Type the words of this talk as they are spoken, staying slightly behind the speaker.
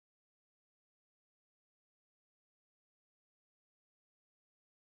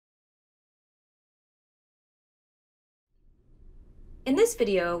In this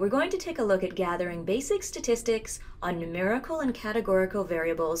video, we're going to take a look at gathering basic statistics on numerical and categorical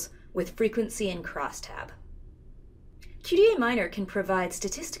variables with frequency and crosstab. QDA Miner can provide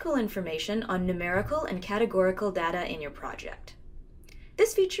statistical information on numerical and categorical data in your project.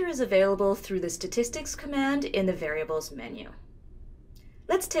 This feature is available through the statistics command in the variables menu.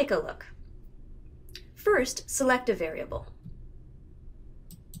 Let's take a look. First, select a variable.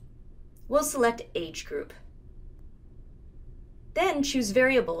 We'll select age group. Then choose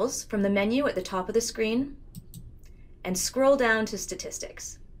Variables from the menu at the top of the screen and scroll down to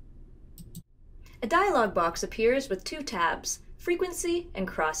Statistics. A dialog box appears with two tabs, Frequency and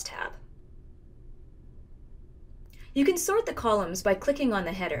Crosstab. You can sort the columns by clicking on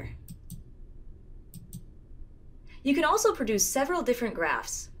the header. You can also produce several different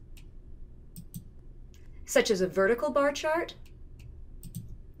graphs, such as a vertical bar chart,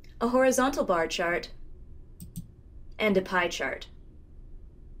 a horizontal bar chart, and a pie chart.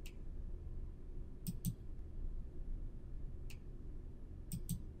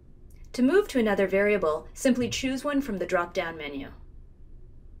 To move to another variable, simply choose one from the drop-down menu.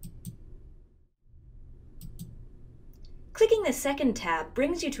 Clicking the second tab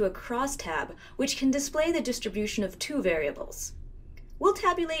brings you to a crosstab, which can display the distribution of two variables. We'll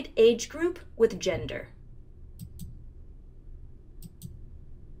tabulate age group with gender.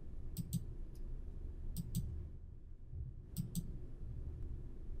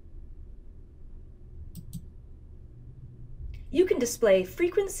 You can display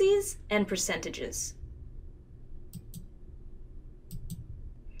frequencies and percentages.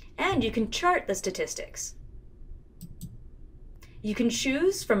 And you can chart the statistics. You can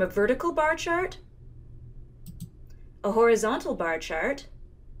choose from a vertical bar chart, a horizontal bar chart,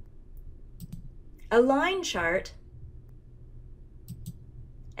 a line chart,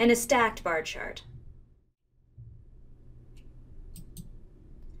 and a stacked bar chart.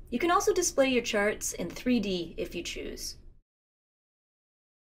 You can also display your charts in 3D if you choose.